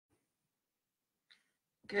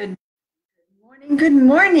Good morning. Good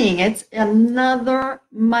morning. It's another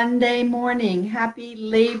Monday morning. Happy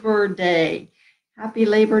Labor Day. Happy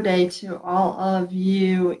Labor Day to all of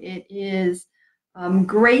you. It is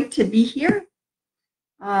great to be here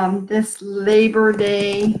this Labor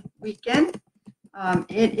Day weekend.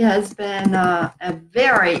 It has been a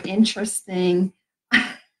very interesting,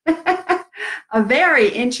 a very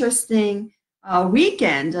interesting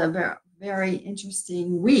weekend, a very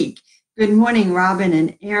interesting week. Good morning, Robin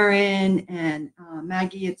and Erin and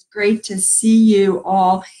Maggie. It's great to see you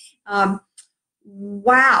all.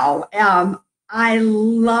 Wow. I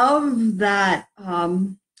love that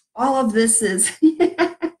all of this is,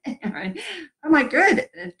 Erin, oh my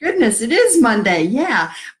goodness, it is Monday.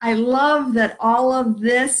 Yeah. I love that all of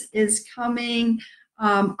this is coming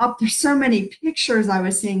up. There's so many pictures I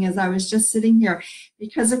was seeing as I was just sitting here,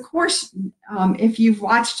 because of course, if you've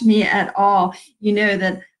watched me at all, you know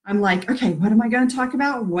that I'm like, okay, what am I going to talk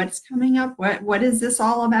about? What's coming up? What is this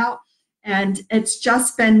all about? And it's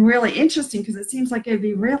just been really interesting because it seems like it'd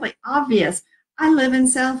be really obvious. I live in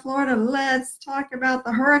South Florida. Let's talk about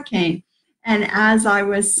the hurricane. And as I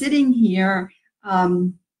was sitting here,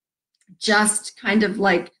 just kind of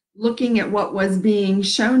like looking at what was being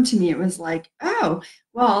shown to me, it was like, oh,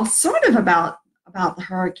 well, sort of about the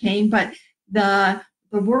hurricane, but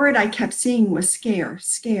the word I kept seeing was scare,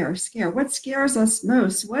 scare, scare. What scares us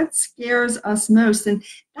most? What scares us most? And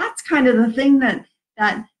that's kind of the thing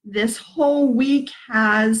that this whole week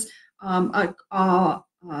has a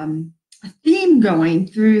theme going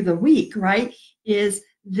through the week, right? Is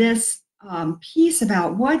this piece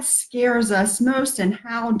about what scares us most and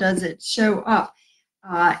how does it show up?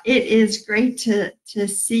 It is great to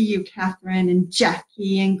see you, Catherine and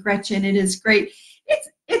Jackie and Gretchen. It is great.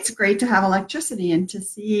 It's great to have electricity and to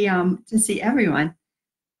see everyone.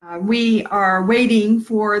 We are waiting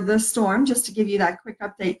for the storm. Just to give you that quick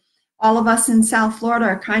update, all of us in South Florida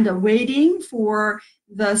are kind of waiting for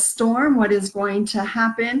the storm. What is going to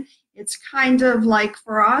happen? It's kind of like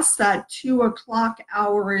for us that 2 o'clock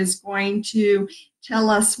hour is going to tell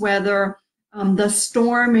us whether the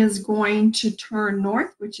storm is going to turn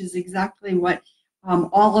north, which is exactly what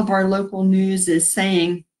all of our local news is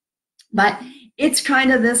saying. But it's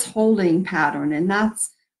kind of this holding pattern, and that's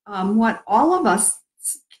what all of us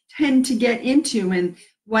tend to get into. And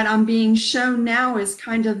what I'm being shown now is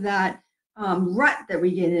kind of that rut that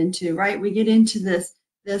we get into, right? We get into this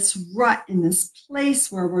rut in this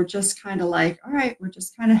place where we're just kind of like, all right, we're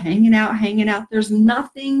just kind of hanging out. There's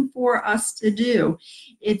nothing for us to do.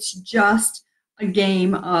 It's just a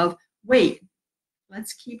game of, wait,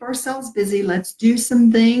 let's keep ourselves busy. Let's do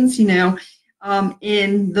some things,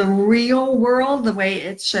 in the real world. The way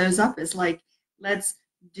it shows up is like, let's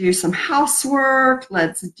do some housework,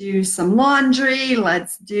 let's do some laundry,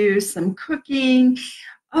 let's do some cooking.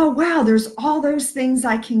 Oh, wow, there's all those things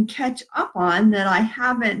I can catch up on that I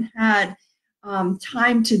haven't had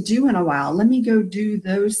time to do in a while. Let me go do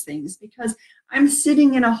those things, because I'm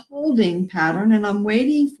sitting in a holding pattern and I'm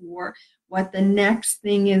waiting for what the next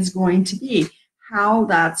thing is going to be, how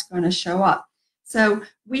that's going to show up. So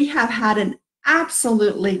we have had an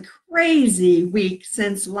absolutely crazy week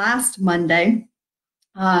since last Monday.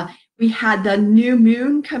 We had the new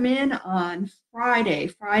moon come in on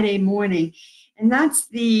Friday morning. And that's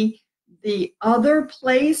the other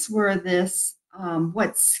place where this,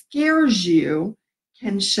 what scares you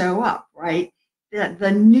can show up, right?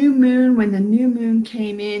 The new moon, when the new moon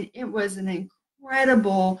came in, it was an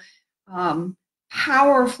incredible,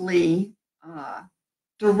 powerfully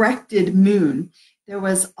directed moon. There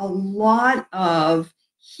was a lot of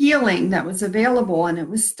healing that was available, and it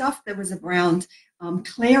was stuff that was around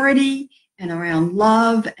clarity and around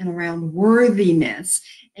love and around worthiness.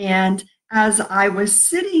 And as I was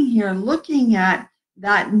sitting here looking at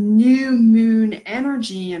that new moon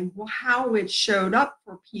energy and how it showed up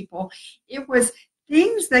for people, it was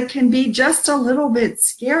things that can be just a little bit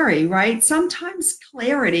scary, right? Sometimes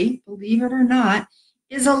clarity, believe it or not,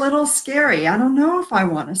 is a little scary. I don't know if I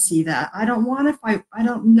want to see that. I don't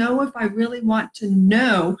know if I really want to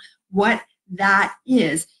know what that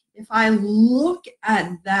is. If I look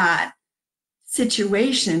at that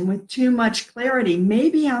situation with too much clarity,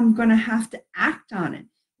 maybe I'm going to have to act on it.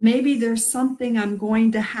 Maybe there's something I'm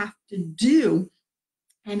going to have to do.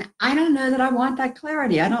 And I don't know that I want that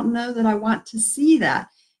clarity. I don't know that I want to see that.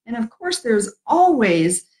 And of course, there's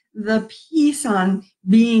always the piece on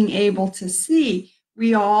being able to see.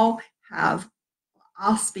 We all have,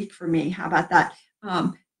 I'll speak for me, how about that?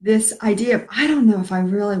 This idea of, I don't know if I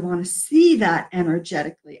really want to see that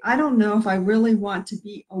energetically. I don't know if I really want to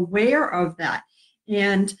be aware of that.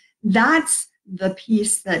 And that's the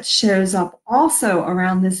piece that shows up also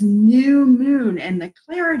around this new moon and the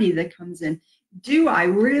clarity that comes in. Do I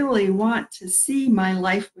really want to see my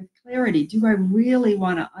life with clarity? Do I really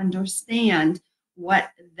want to understand what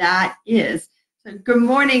that is? So good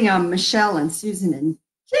morning, Michelle and Susan and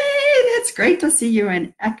Jade. It's great to see you,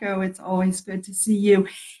 and Echo, it's always good to see you.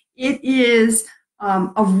 It is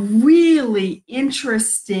a really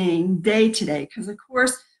interesting day today because, of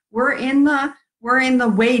course, we're in the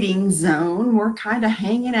waiting zone. We're kind of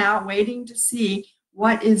hanging out, waiting to see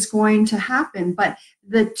what is going to happen. But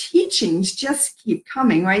the teachings just keep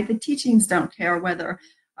coming, right? The teachings don't care whether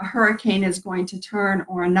a hurricane is going to turn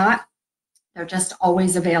or not. They're just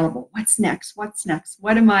always available. What's next? What's next?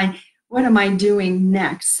 What am I doing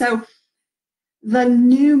next? So the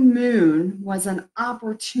new moon was an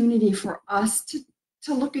opportunity for us to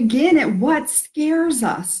look again at what scares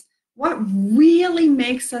us, what really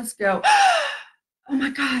makes us go, oh my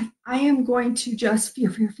God, I am going to just fear,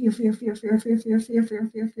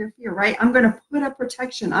 right? I'm going to put up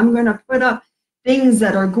protection. I'm going to put up things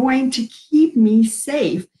that are going to keep me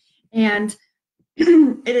safe. And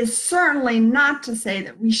it is certainly not to say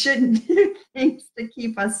that we shouldn't do things to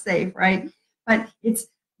keep us safe, right? But it's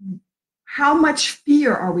how much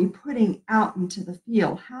fear are we putting out into the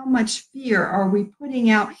field? How much fear are we putting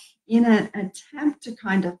out in an attempt to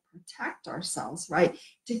kind of protect ourselves, right?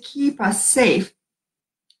 To keep us safe.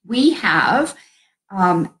 We have,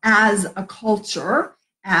 as a culture,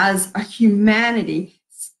 as a humanity,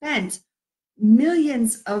 spent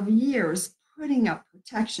millions of years putting up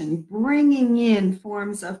protection, bringing in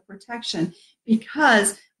forms of protection,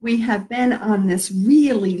 because we have been on this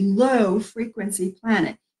really low frequency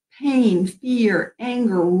planet. Pain, fear,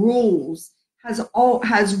 anger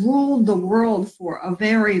has ruled the world for a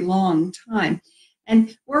very long time.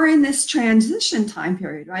 And we're in this transition time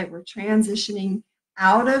period, right? We're transitioning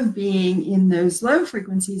out of being in those low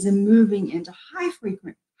frequencies and moving into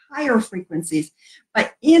higher frequencies.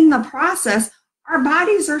 But in the process, our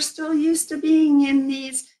bodies are still used to being in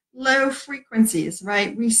these low frequencies,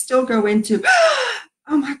 right? We still go into,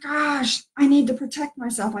 oh my gosh, I need to protect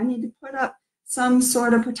myself. I need to put up some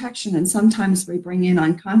sort of protection. And sometimes we bring in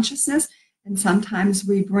unconsciousness, and sometimes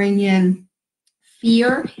we bring in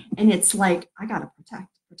fear. And it's like, I got to protect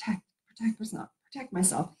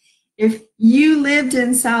myself. If you lived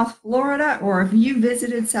in South Florida, or if you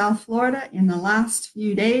visited South Florida in the last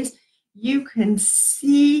few days, you can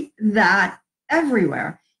see that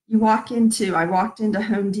everywhere. I walked into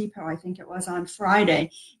Home Depot, I think it was on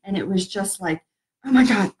Friday, and it was just like, oh my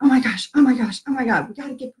God, oh my gosh, oh my gosh, oh my God, we got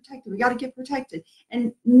to get protected.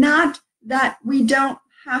 And not that we don't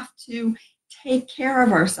have to take care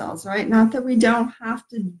of ourselves, right? Not that we don't have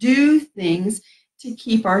to do things to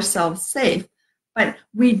keep ourselves safe. But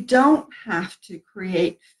we don't have to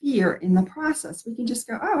create fear in the process. We can just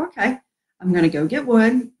go, oh, okay, I'm going to go get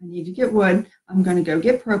wood. I need to get wood. I'm going to go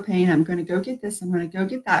get propane. I'm going to go get this. I'm going to go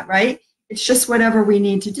get that, right? It's just whatever we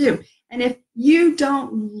need to do. And if you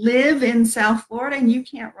don't live in South Florida and you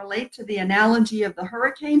can't relate to the analogy of the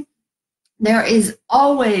hurricane, there is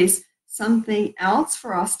always something else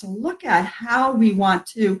for us to look at, how we want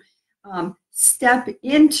to step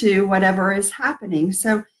into whatever is happening.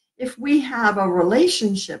 So if we have a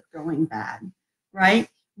relationship going bad, right,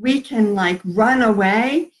 we can like run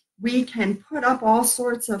away. We can put up all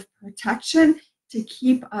sorts of protection to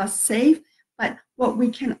keep us safe. But what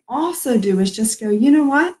we can also do is just go, you know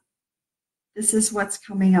what? This is what's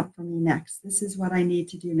coming up for me next. This is what I need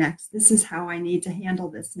to do next. This is how I need to handle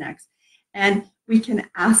this next. And we can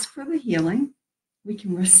ask for the healing. We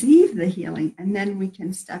can receive the healing, and then we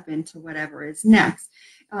can step into whatever is next.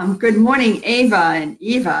 Good morning, Ava and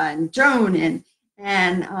Eva and Joan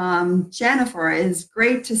and Jennifer. It's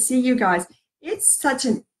great to see you guys. It's such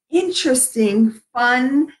an interesting,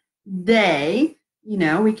 fun day. You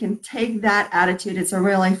know, we can take that attitude. It's a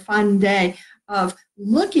really fun day of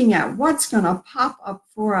looking at what's going to pop up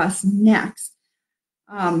for us next.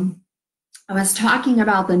 I was talking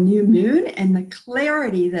about the new moon and the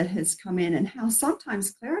clarity that has come in, and how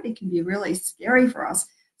sometimes clarity can be really scary for us.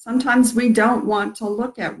 Sometimes we don't want to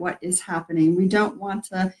look at what is happening. We don't want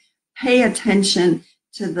to pay attention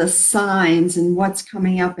to the signs and what's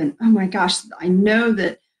coming up. And oh my gosh, I know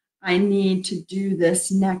that I need to do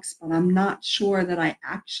this next, but I'm not sure that I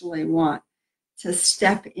actually want to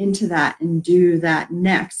step into that and do that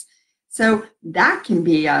next. So that can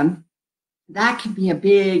be a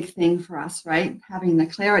big thing for us, right? Having the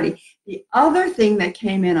clarity. The other thing that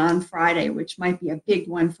came in on Friday, which might be a big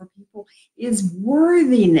one for people, is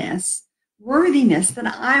worthiness. Worthiness, that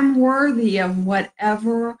I'm worthy of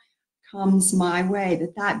whatever comes my way,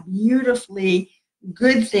 that beautifully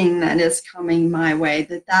good thing that is coming my way,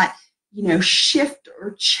 that shift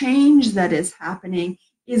or change that is happening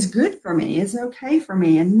is good for me, is okay for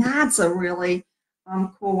me. And that's a really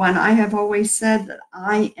cool one. I have always said that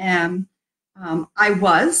I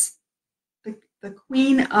was the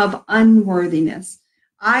queen of unworthiness.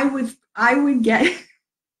 I would get,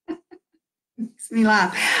 makes me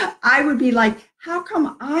laugh. I would be like, how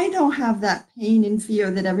come I don't have that pain and fear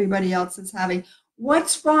that everybody else is having?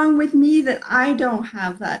 What's wrong with me that I don't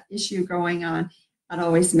have that issue going on? That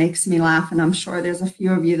always makes me laugh. And I'm sure there's a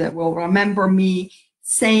few of you that will remember me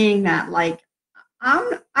saying that, like,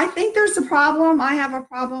 I think there's a problem. I have a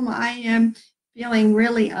problem. I am feeling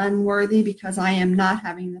really unworthy because I am not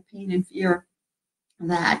having the pain and fear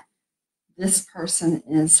that this person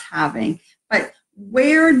is having. But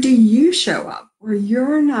where do you show up where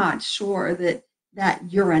you're not sure that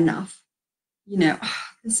you're enough?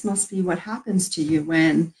 This must be what happens to you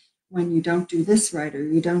when you don't do this right, or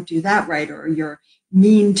you don't do that right, or you're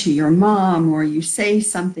mean to your mom, or you say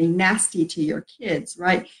something nasty to your kids,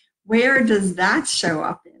 right? Where does that show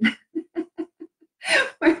up in?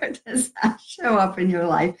 Where does that show up in your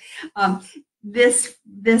life?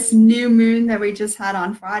 This new moon that we just had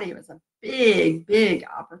on Friday was a big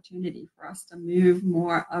opportunity for us to move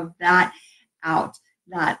more of that out,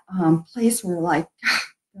 that place where, like, God,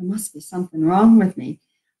 there must be something wrong with me.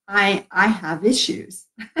 I have issues.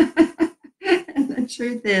 And the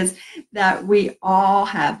truth is that we all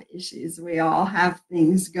have issues. We all have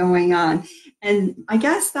things going on. And I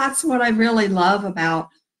guess that's what I really love about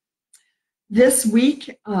this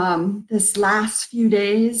week, this last few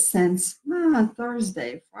days since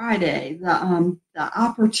Thursday, Friday, the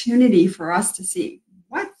opportunity for us to see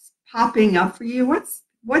what's popping up for you, what's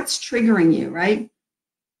triggering you, right?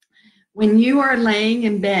 When you are laying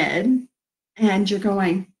in bed and you're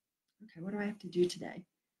going, okay, what do I have to do today?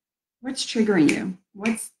 What's triggering you?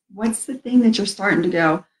 What's the thing that you're starting to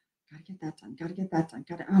go, gotta get that done, gotta get that done,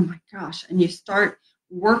 oh my gosh. And you start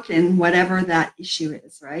working whatever that issue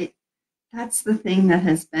is, right? That's the thing that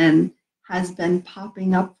has been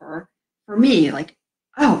popping up for me. Like,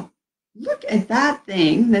 oh, look at that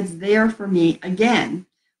thing that's there for me again.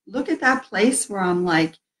 Look at that place where I'm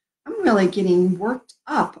like, I'm really getting worked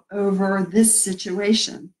up over this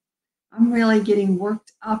situation. I'm really getting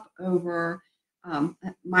worked up over,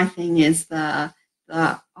 my thing is the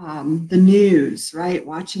news, right?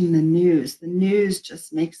 Watching the news. The news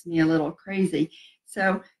just makes me a little crazy.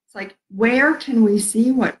 So it's like, where can we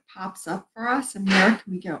see what pops up for us, and where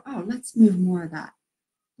can we go, oh, let's move more of that.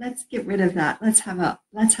 Let's get rid of that. Let's have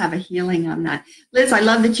a healing on that. Liz, I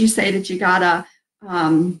love that you say that you got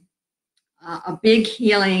a big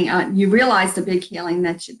healing. You realized a big healing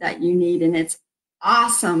that you need, and it's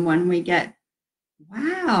awesome when we get,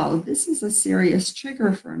 wow, this is a serious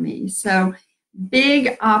trigger for me. So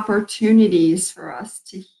big opportunities for us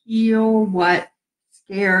to heal what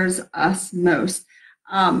scares us most.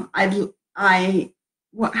 I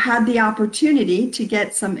had the opportunity to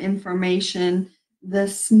get some information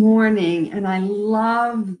this morning, and I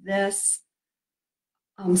love this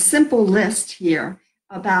simple list here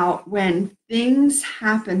about when things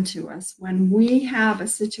happen to us, when we have a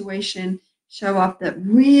situation show up that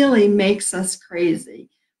really makes us crazy,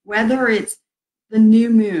 whether it's the new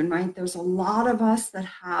moon, right? There's a lot of us that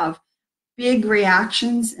have big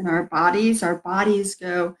reactions in our bodies. Our bodies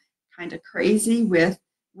go kind of crazy with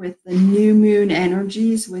the new moon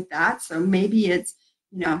energies with that. So maybe it's,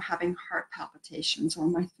 I'm having heart palpitations, or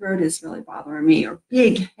my throat is really bothering me, or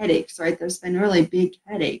big headaches, right? There's been really big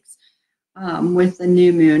headaches with the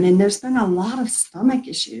new moon. And there's been a lot of stomach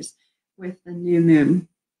issues with the new moon.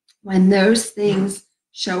 When those things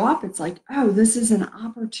show up, it's like, oh, this is an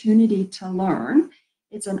opportunity to learn.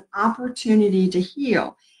 It's an opportunity to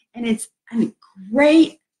heal. And it's a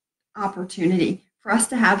great opportunity for us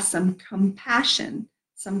to have some compassion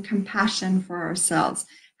for ourselves,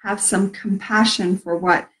 have some compassion for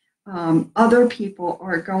what other people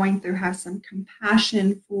are going through, have some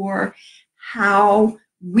compassion for how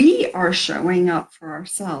we are showing up for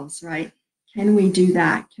ourselves, right? Can we do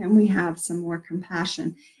that? Can we have some more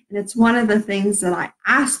compassion? And it's one of the things that I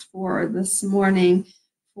asked for this morning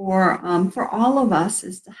for all of us,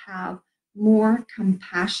 is to have more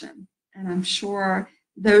compassion. And I'm sure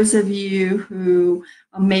those of you who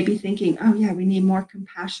may be thinking, oh yeah, we need more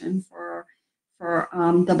compassion for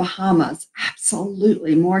the Bahamas.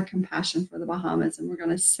 Absolutely, more compassion for the Bahamas. And we're going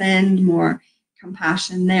to send more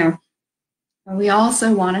compassion there. But we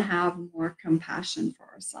also want to have more compassion for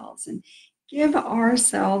ourselves and give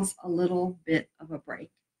ourselves a little bit of a break.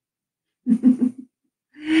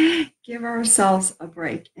 Give ourselves a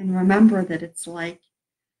break and remember that it's like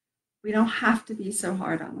We don't have to be so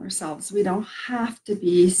hard on ourselves. We don't have to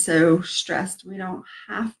be so stressed. We don't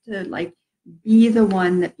have to like be the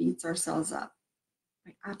one that beats ourselves up.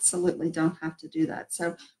 We absolutely don't have to do that.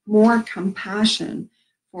 So more compassion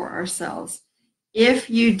for ourselves. If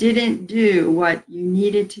you didn't do what you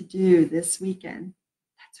needed to do this weekend,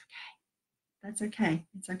 that's okay. That's okay.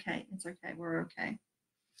 It's okay. It's okay. We're okay.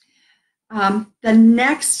 The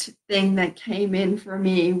next thing that came in for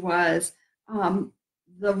me was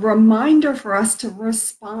the reminder for us to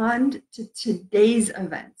respond to today's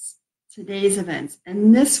events.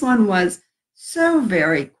 And this one was so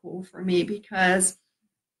very cool for me because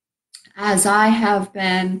as I have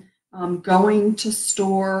been going to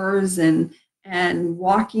stores and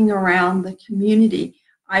walking around the community,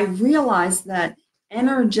 I realized that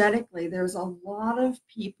energetically there's a lot of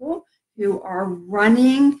people who are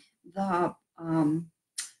running the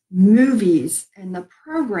movies and the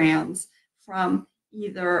programs from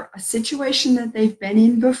either a situation that they've been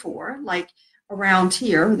in before, like around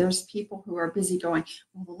here, there's people who are busy going,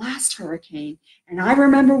 well, the last hurricane, and I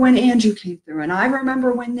remember when Andrew came through, and I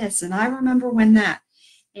remember when this, and I remember when that.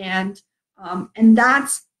 And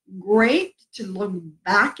that's great to look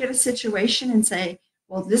back at a situation and say,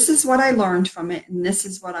 well, this is what I learned from it, and this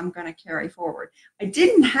is what I'm going to carry forward. I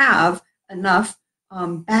didn't have enough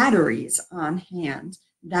batteries on hand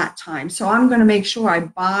that time, so I'm going to make sure I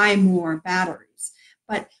buy more batteries.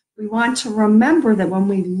 But we want to remember that when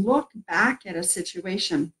we look back at a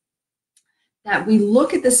situation, that we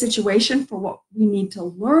look at the situation for what we need to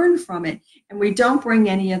learn from it, and we don't bring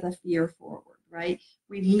any of the fear forward, right?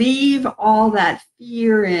 We leave all that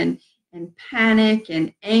fear and panic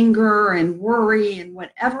and anger and worry and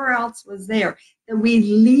whatever else was there, that we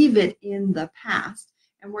leave it in the past.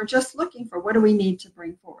 And we're just looking for, what do we need to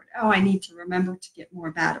bring forward? Oh, I need to remember to get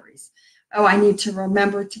more batteries. Oh, I need to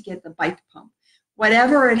remember to get the bike pump.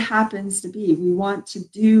 Whatever it happens to be, we want to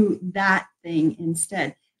do that thing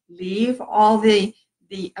instead. Leave all the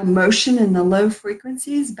emotion and the low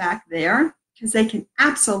frequencies back there, because they can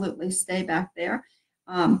absolutely stay back there,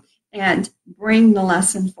 and bring the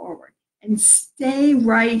lesson forward. And stay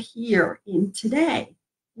right here in today.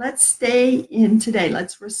 Let's stay in today.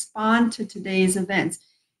 Let's respond to today's events.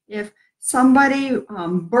 If somebody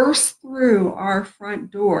bursts through our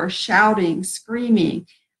front door shouting, screaming,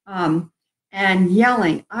 and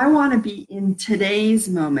yelling, I want to be in today's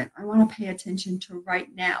moment. I want to pay attention to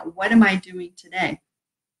right now. What am I doing today?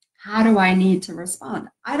 How do I need to respond?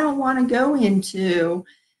 I don't want to go into,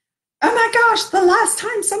 oh my gosh, the last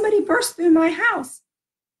time somebody burst through my house.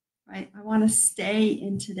 Right? I want to stay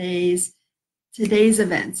in today's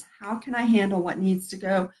events. How can I handle what needs to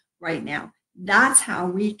go right now? That's how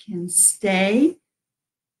we can stay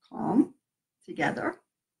calm together,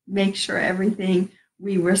 make sure everything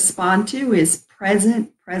we respond to is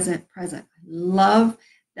present, present, present. I love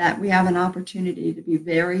that we have an opportunity to be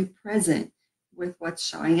very present with what's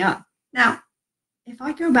showing up. Now, if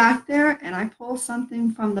I go back there and I pull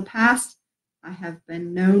something from the past, I have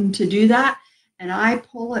been known to do that, and I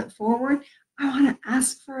pull it forward, I want to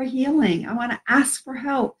ask for a healing. I want to ask for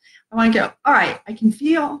help. I want to go, all right, I can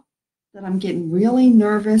feel that I'm getting really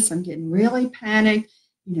nervous. I'm getting really panicked.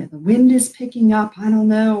 You know, the wind is picking up. I don't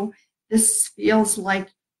know. This feels like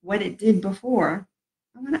what it did before.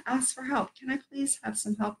 I want to ask for help. Can I please have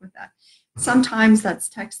some help with that? Sometimes that's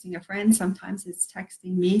texting a friend. Sometimes it's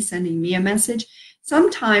texting me, sending me a message.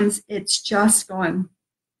 Sometimes it's just going,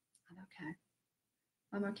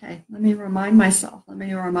 I'm okay. Let me remind myself. Let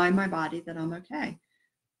me remind my body that I'm okay.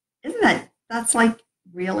 That's like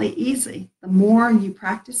really easy. The more you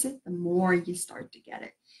practice it, the more you start to get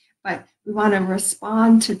it. But we want to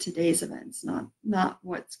respond to today's events, not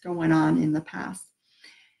what's going on in the past.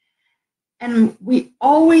 And we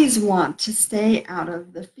always want to stay out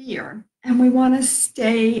of the fear, and we want to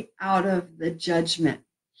stay out of the judgment.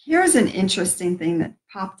 Here's an interesting thing that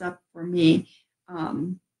popped up for me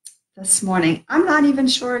this morning. I'm not even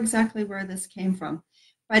sure exactly where this came from,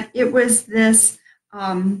 but it was this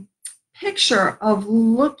picture of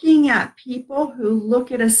looking at people who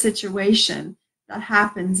look at a situation that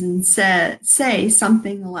happens and say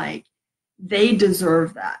something like, they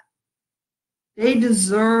deserve that. They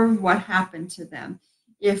deserve what happened to them.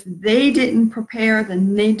 If they didn't prepare,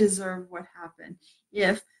 then they deserve what happened.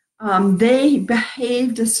 If they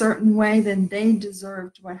behaved a certain way, then they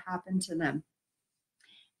deserved what happened to them.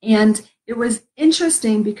 And it was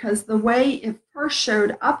interesting because the way it first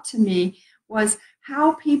showed up to me was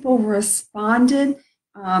how people responded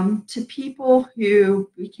to people who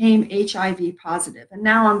became HIV positive. And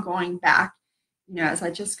now I'm going back, you know, as I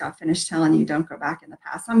just got finished telling you, don't go back in the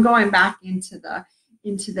past. I'm going back into the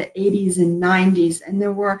 80s and 90s, and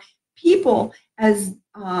there were people, as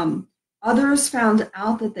others found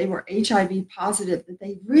out that they were HIV positive, that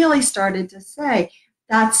they really started to say,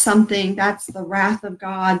 that's something, that's the wrath of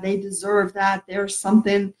God. They deserve that. There's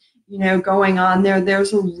something, going on there.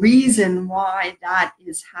 There's a reason why that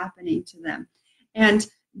is happening to them. And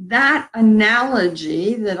that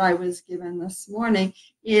analogy that I was given this morning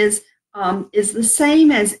is the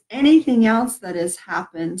same as anything else that has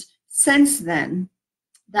happened since then,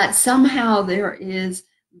 that somehow there is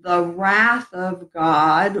the wrath of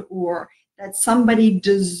God, or that somebody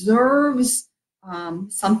deserves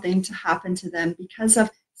something to happen to them because of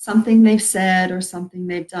something they've said or something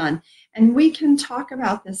they've done. And we can talk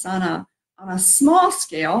about this on a small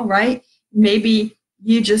scale, right? Maybe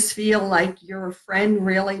you just feel like your friend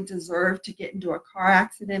really deserved to get into a car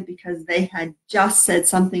accident because they had just said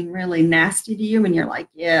something really nasty to you, and you're like,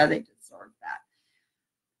 yeah, they deserve that.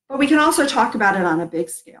 But we can also talk about it on a big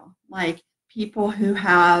scale, like people who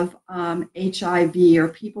have HIV, or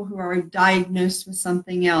people who are diagnosed with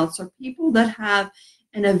something else, or people that have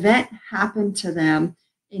an event happen to them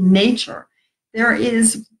in nature. There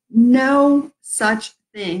is no such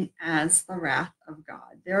thing as the wrath of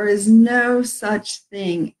God. There is no such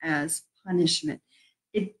thing as punishment.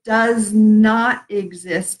 It does not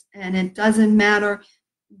exist, and it doesn't matter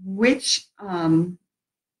which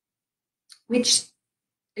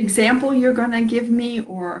example you're going to give me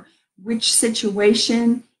or which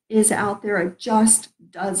situation is out there. It just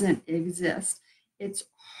doesn't exist. It's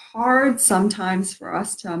hard sometimes for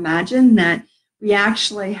us to imagine that we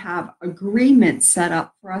actually have agreements set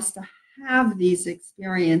up for us to have these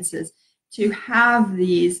experiences, to have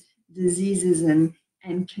these diseases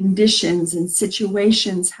and conditions and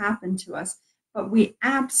situations happen to us. But we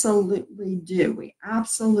absolutely do. We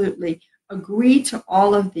absolutely agree to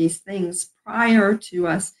all of these things prior to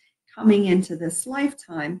us coming into this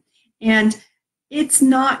lifetime. And it's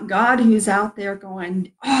not God who's out there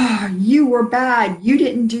going, oh, you were bad, you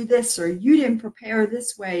didn't do this, or you didn't prepare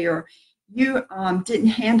this way, or you didn't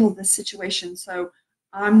handle this situation, so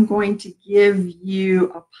I'm going to give you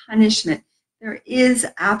a punishment. There is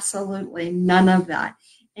absolutely none of that.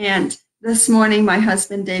 And this morning, my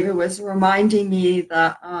husband David was reminding me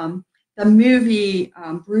the movie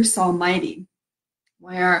Bruce Almighty,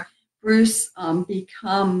 where Bruce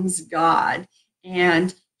becomes God,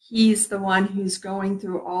 and he's the one who's going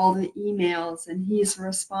through all the emails, and he's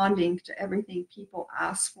responding to everything people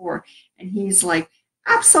ask for, and he's like,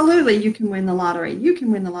 absolutely, you can win the lottery, you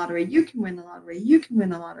can win the lottery, you can win the lottery, you can win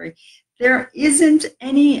the lottery. There isn't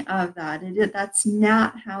any of that. That's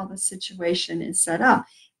not how the situation is set up.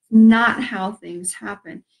 Not how things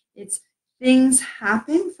happen. It's things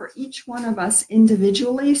happen for each one of us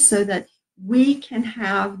individually so that we can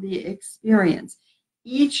have the experience.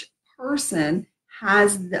 Each person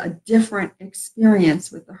has a different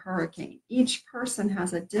experience with the hurricane. Each person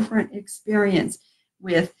has a different experience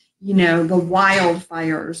with, the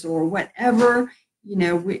wildfires or whatever,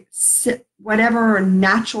 whatever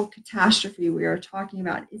natural catastrophe we are talking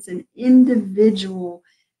about. It's an individual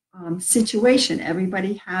situation.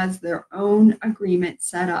 Everybody has their own agreement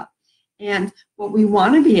set up. And what we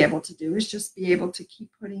want to be able to do is just be able to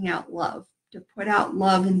keep putting out love, to put out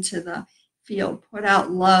love into the field, put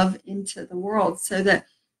out love into the world, so that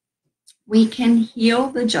we can heal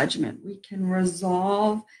the judgment. We can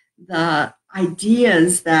resolve the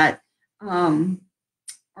ideas that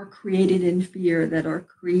are created in fear, that are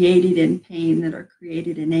created in pain, that are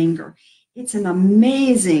created in anger. It's an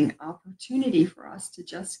amazing opportunity for us to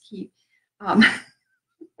just keep, I'm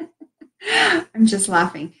just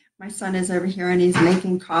laughing. My son is over here and he's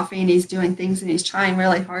making coffee and he's doing things and he's trying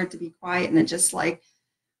really hard to be quiet, and it's just like,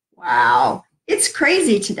 wow, it's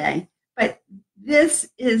crazy today. But this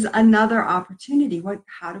is another opportunity.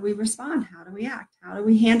 How do we respond? How do we act? How do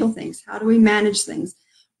we handle things? How do we manage things?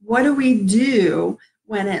 What do we do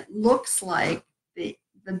when it looks like the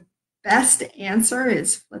best answer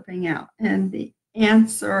is flipping out? And the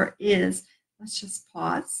answer is, let's just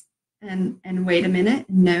pause and wait a minute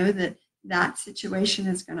and know that that situation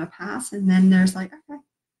is going to pass. And then there's like, okay,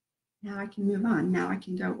 now I can move on. Now I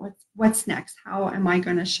can go, what's next? How am I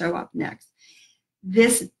going to show up next?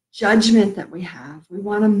 This judgment that we have, we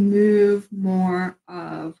want to move more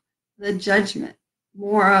of the judgment,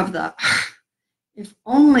 more of the, if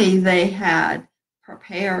only they had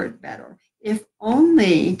prepared better, if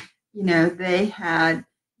only, they had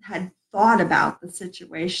thought about the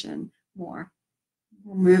situation more.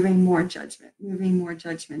 We're moving more judgment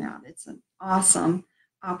out. It's an awesome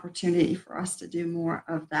opportunity for us to do more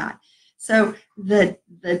of that. So the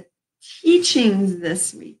teachings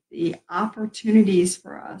this week, the opportunities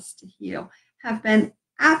for us to heal, have been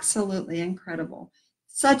absolutely incredible.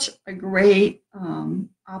 such a great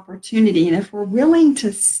opportunity. And if we're willing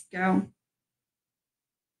to go,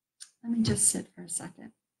 let me just sit for a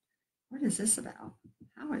second. What is this about?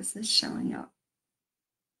 How is this showing up?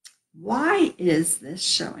 Why is this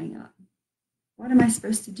showing up? What am I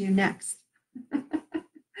supposed to do next?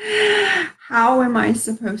 How am I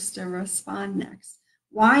supposed to respond next?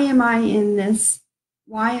 Why am I in this?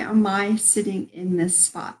 Why am I sitting in this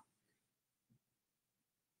spot?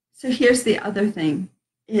 So here's the other thing,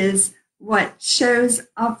 is what shows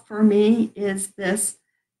up for me is this,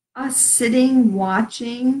 us sitting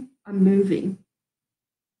watching a movie.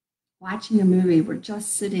 Watching a movie. We're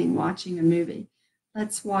just sitting watching a movie.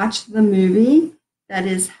 Let's watch the movie that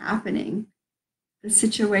is happening, the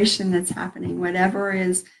situation that's happening, whatever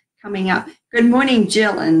is coming up. Good morning,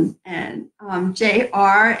 Jill and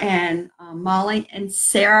JR and Molly and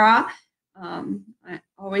Sarah. I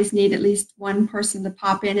always need at least one person to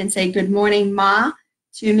pop in and say good morning, Ma,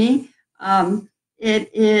 to me.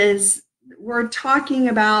 We're talking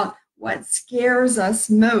about what scares us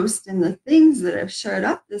most and the things that have showed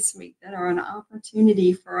up this week that are an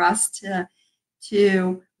opportunity for us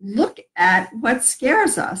to look at what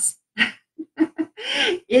scares us.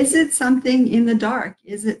 Is it something in the dark?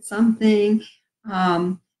 Is it something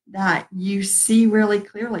that you see really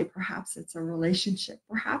clearly? Perhaps it's a relationship.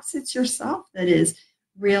 Perhaps it's yourself that is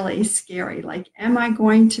really scary. Like, am I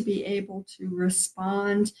going to be able to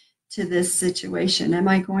respond to this situation? Am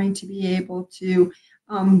I going to be able to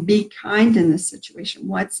be kind in this situation?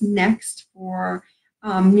 What's next for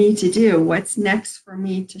me to do? What's next for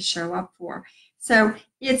me to show up for? So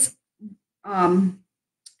it's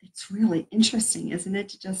really interesting, isn't it,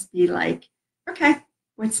 to just be like, okay,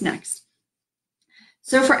 what's next?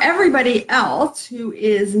 So for everybody else who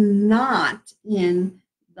is not in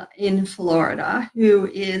Florida, who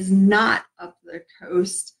is not up the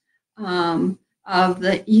coast of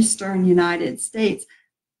the eastern United States,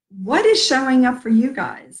 what is showing up for you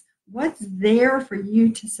guys? What's there for you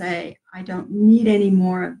to say, I don't need any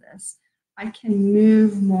more of this. I can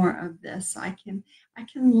move more of this. I can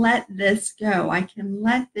let this go. I can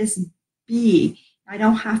let this be. I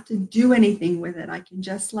don't have to do anything with it. I can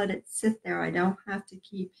just let it sit there. I don't have to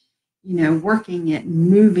keep, working it and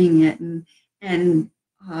moving it and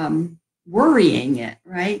worrying it,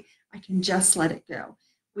 right? I can just let it go.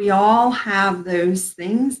 We all have those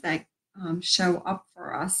things that show up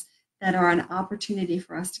for us that are an opportunity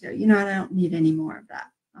for us to go, I don't need any more of that.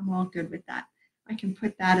 I'm all good with that. I can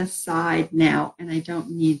put that aside now, and I don't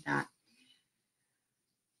need that.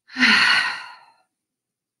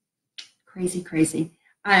 Crazy.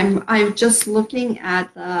 I'm just looking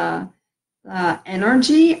at the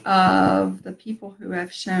energy of the people who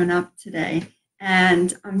have shown up today,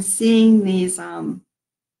 and I'm seeing these. I'm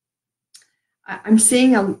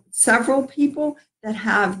seeing several people that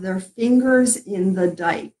have their fingers in the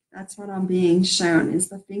dike. That's what I'm being shown, is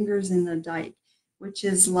the fingers in the dike, which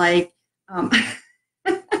is like,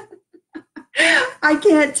 I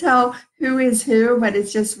can't tell who is who, but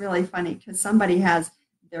it's just really funny because somebody has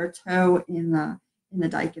their toe in the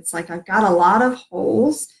dike. It's like I've got a lot of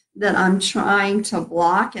holes that I'm trying to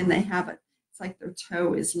block, and they have it. It's like their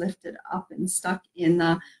toe is lifted up and stuck in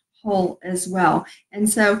the hole as well. And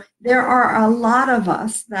so there are a lot of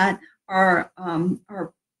us that are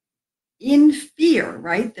in fear,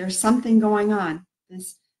 right? There's something going on.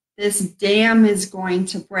 This dam is going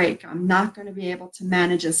to break. I'm not going to be able to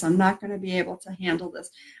manage this. I'm not going to be able to handle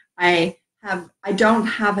this. I don't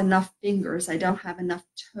have enough fingers. I don't have enough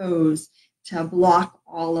toes to block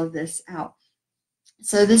all of this out.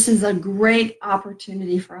 So this is a great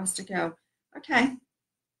opportunity for us to go, okay,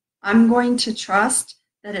 I'm going to trust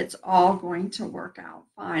that it's all going to work out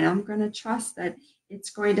fine. I'm going to trust that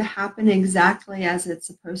it's going to happen exactly as it's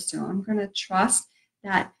supposed to. I'm going to trust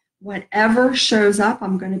that whatever shows up,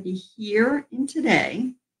 I'm going to be here in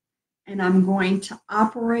today, and I'm going to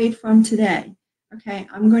operate from today. Okay,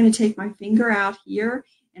 I'm going to take my finger out here,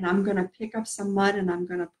 and I'm going to pick up some mud, and I'm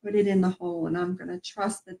going to put it in the hole, and I'm going to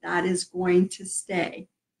trust that that is going to stay.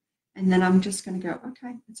 And then I'm just going to go,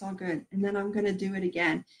 okay, it's all good. And then I'm going to do it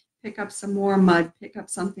again. Pick up some more mud, pick up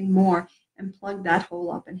something more, and plug that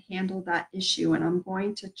hole up and handle that issue. And I'm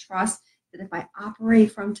going to trust that if I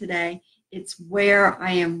operate from today, it's where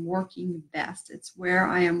I am working best. It's where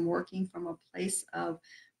I am working from a place of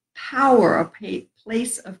power, a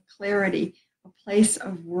place of clarity, a place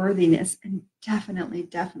of worthiness, and definitely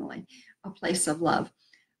a place of love.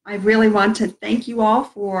 I really want to thank you all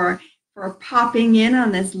for popping in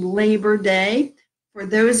on this Labor Day. For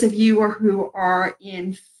those of you who are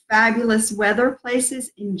in fabulous weather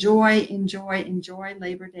places, enjoy.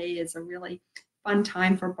 Labor Day is a really fun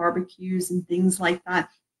time for barbecues and things like that,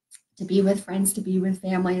 to be with friends, to be with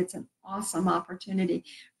family. It's an awesome opportunity.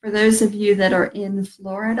 For those of you that are in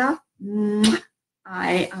Florida,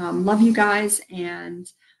 I love you guys, and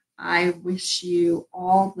I wish you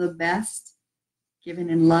all the best. Given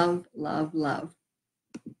in love, love, love.